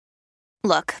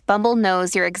Look, Bumble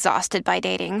knows you're exhausted by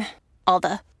dating. All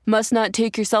the must not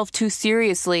take yourself too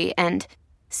seriously and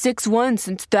 6'1"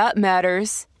 since that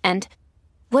matters. And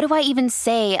what do I even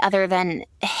say other than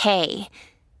hey?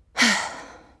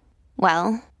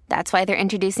 Well, that's why they're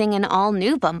introducing an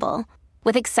all-new Bumble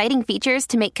with exciting features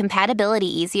to make compatibility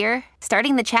easier,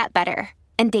 starting the chat better,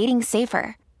 and dating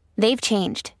safer. They've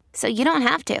changed, so you don't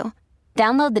have to.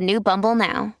 Download the new Bumble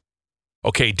now.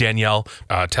 Okay, Danielle,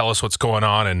 tell us what's going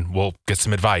on, and we'll get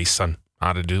some advice on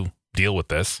how to deal with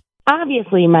this.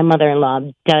 Obviously, my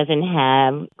mother-in-law doesn't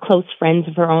have close friends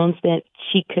of her own that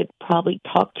she could probably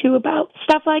talk to about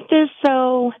stuff like this,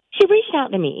 so she reached out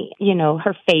to me,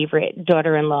 her favorite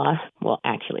daughter-in-law. Well,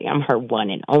 actually, I'm her one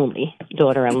and only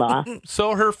daughter-in-law.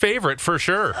 So her favorite, for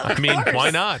sure. I mean, why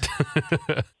not?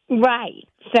 Right.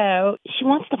 So she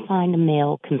wants to find a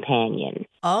male companion.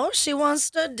 Oh, she wants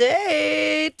to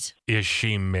date. Is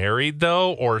she married,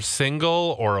 though, or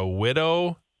single, or a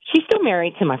widow? She's still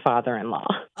married to my father-in-law.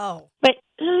 Oh. But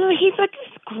he's like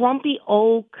this grumpy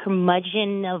old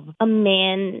curmudgeon of a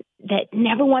man that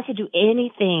never wants to do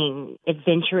anything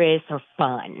adventurous or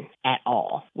fun at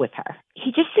all with her.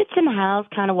 He just sits in the house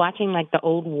kind of watching like the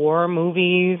old war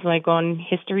movies like on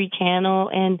History Channel.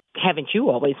 And haven't you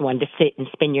always wanted to sit and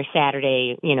spend your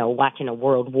Saturday, watching a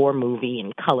World War movie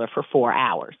in color for 4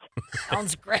 hours?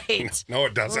 Sounds great. No,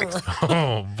 it doesn't.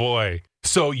 Oh, boy.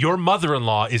 So your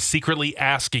mother-in-law is secretly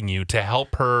asking you to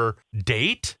help her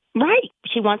date? Right.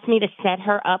 She wants me to set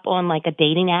her up on like a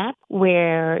dating app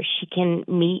where she can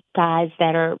meet guys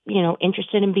that are,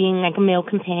 interested in being like a male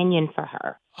companion for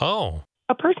her. Oh.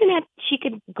 A person that she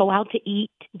could go out to eat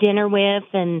dinner with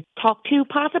and talk to,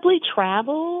 possibly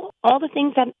travel, all the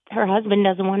things that her husband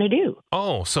doesn't want to do.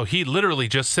 Oh, so he literally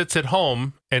just sits at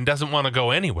home and doesn't want to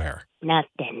go anywhere.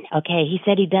 Nothing. Okay, he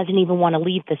said he doesn't even want to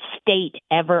leave the state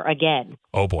ever again.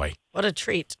 Oh, boy. What a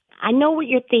treat. I know what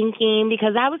you're thinking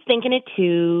because I was thinking it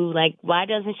too. Like, why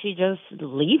doesn't she just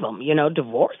leave him,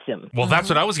 divorce him? Well, that's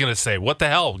what I was going to say. What the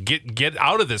hell? Get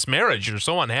out of this marriage. You're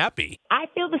so unhappy. I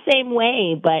feel the same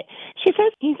way, but she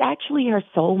says he's actually her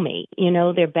soulmate.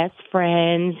 They're best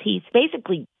friends. He's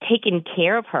basically taken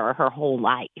care of her whole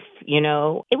life.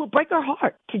 It would break her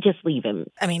heart to just leave him.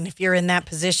 I mean, if you're in that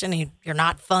position, you're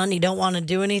not fun, you don't want to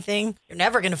do anything, you're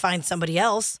never going to find somebody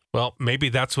else. Well, maybe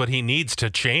that's what he needs to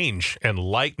change and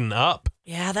lighten up.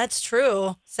 Yeah, that's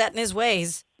true. Set in his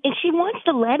ways. And she wants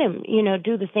to let him,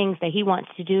 do the things that he wants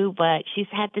to do, but she's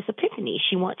had this epiphany.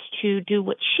 She wants to do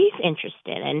what she's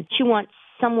interested in. She wants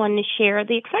someone to share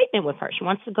the excitement with her. She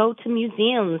wants to go to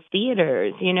museums,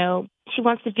 theaters, She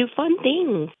wants to do fun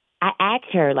things. I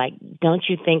asked her, don't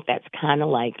you think that's kind of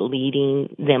like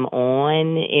leading them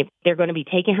on if they're going to be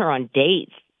taking her on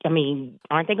dates? I mean,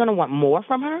 aren't they going to want more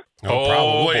from her? Oh,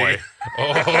 probably. Boy.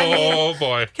 Oh,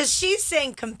 boy. Because she's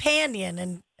saying companion,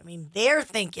 and they're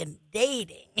thinking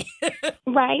dating.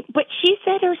 Right. But she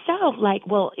said herself,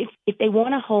 well, if they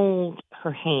want to hold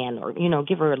her hand or,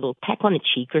 give her a little peck on the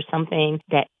cheek or something,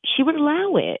 that she would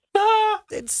allow it.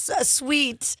 It's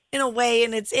sweet in a way,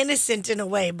 and it's innocent in a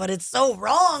way, but it's so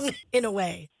wrong in a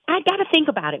way. I got to think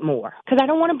about it more because I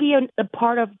don't want to be a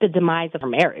part of the demise of her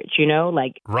marriage,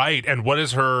 Right. And what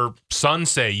does her son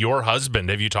say, your husband?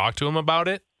 Have you talked to him about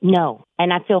it? No.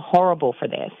 And I feel horrible for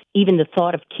this. Even the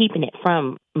thought of keeping it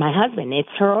from my husband. It's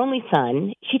her only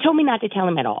son. She told me not to tell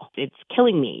him at all. It's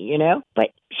killing me, But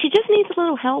she just needs a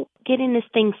little help getting this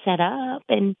thing set up.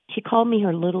 And she called me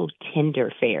her little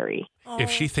Tinder fairy.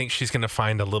 If she thinks she's going to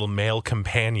find a little male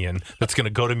companion that's going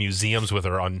to go to museums with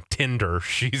her on Tinder,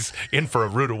 she's in for a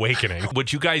rude awakening.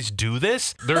 Would you guys do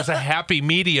this? There's a happy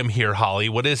medium here, Holly.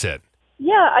 What is it?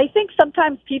 Yeah, I think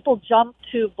sometimes people jump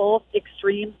to both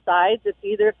extreme sides. It's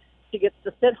either she gets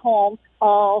to sit home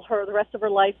the rest of her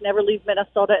life, never leave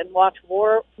Minnesota and watch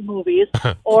war movies,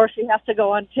 or she has to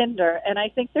go on Tinder. And I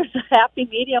think there's a happy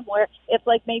medium where it's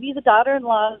like maybe the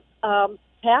daughter-in-law's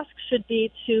task should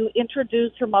be to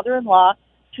introduce her mother-in-law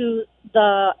to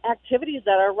the activities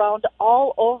that are around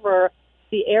all over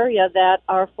the area that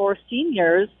are for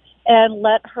seniors, and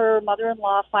let her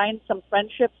mother-in-law find some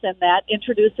friendships in that,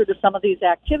 introduce her to some of these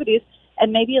activities,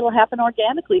 and maybe it'll happen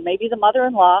organically. Maybe the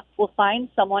mother-in-law will find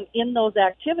someone in those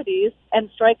activities and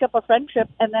strike up a friendship,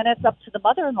 and then it's up to the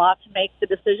mother-in-law to make the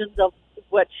decisions of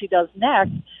what she does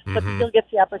next. but still gets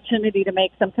the opportunity to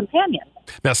make some companions.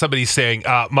 Now somebody's saying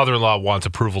mother-in-law wants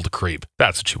approval to creep.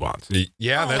 That's what she wants.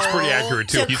 Yeah, that's pretty accurate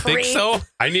too. You think so?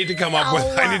 I need to come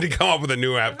up with a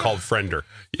new app called Friender.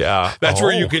 Yeah. That's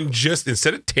where you can just,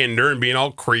 instead of Tinder and being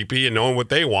all creepy and knowing what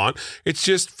they want, it's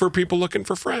just for people looking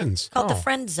for friends. Called the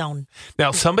friend zone.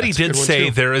 Now somebody That's a did good one, say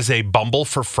too. there is a Bumble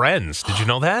for friends. Did you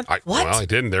know that? What? Well, I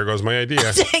didn't. There goes my idea.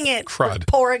 Dang it. Crud.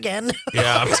 Poor again.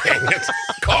 Yeah. Dang it.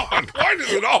 God, why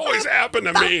does it always happen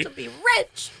to me? To be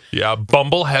rich. Yeah,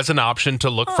 Bumble has an option to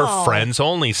look for Oh. friends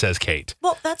only, says Kate.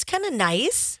 Well, that's kind of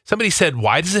nice. Somebody said,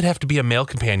 why does it have to be a male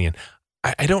companion?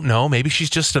 I don't know. Maybe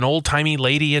she's just an old-timey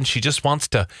lady and she just wants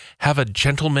to have a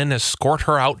gentleman escort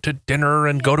her out to dinner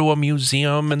and go to a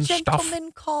museum and stuff.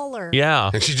 Gentleman caller.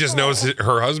 Yeah. And she just knows that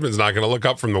her husband's not going to look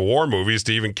up from the war movies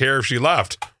to even care if she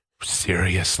left.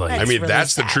 Seriously. That's I mean, really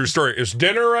that's the sad. true story. Is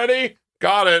dinner ready?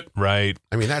 Got it. Right.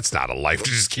 I mean, that's not a life to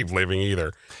just keep living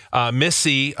either.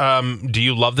 Missy, do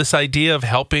you love this idea of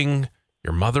helping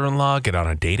your mother-in-law get on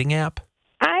a dating app?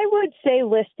 I would say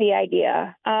list the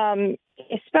idea,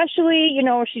 especially,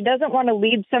 if she doesn't want to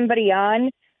lead somebody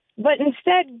on, but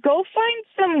instead go find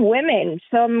some women,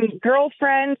 some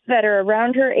girlfriends that are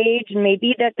around her age and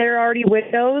maybe that they're already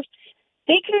widows.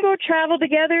 They can go travel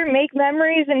together, make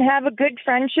memories, and have a good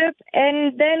friendship.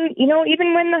 And then,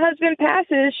 even when the husband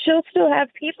passes, she'll still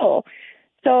have people.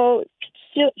 So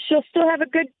she'll still have a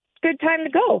good time to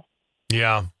go.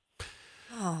 Yeah.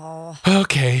 Oh.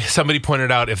 Okay. Somebody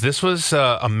pointed out if this was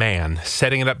a man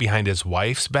setting it up behind his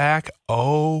wife's back,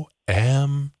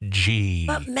 OMG.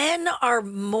 But men are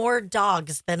more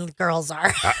dogs than girls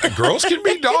are. Girls can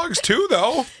be dogs too,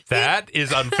 though. That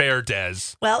is unfair, Des.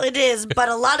 Well, it is, but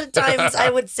a lot of times I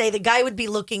would say the guy would be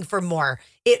looking for more.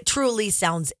 It truly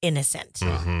sounds innocent. So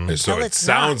Until it it's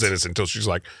sounds not. innocent until she's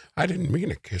like, I didn't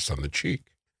mean a kiss on the cheek.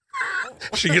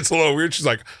 She gets a little weird. She's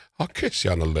like, I'll kiss you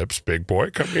on the lips, big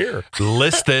boy. Come here.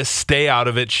 List this. Stay out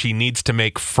of it. She needs to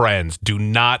make friends. Do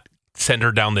not send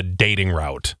her down the dating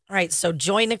route. All right, so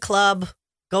join a club,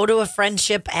 go to a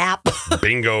friendship app.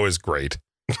 Bingo is great.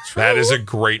 That is a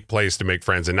great place to make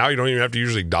friends. And now you don't even have to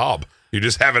usually dob. You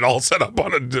just have it all set up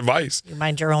on a device. You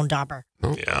mind your own dauber.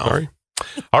 Oh, Yeah. sorry.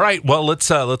 All right. Well,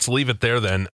 let's leave it there then.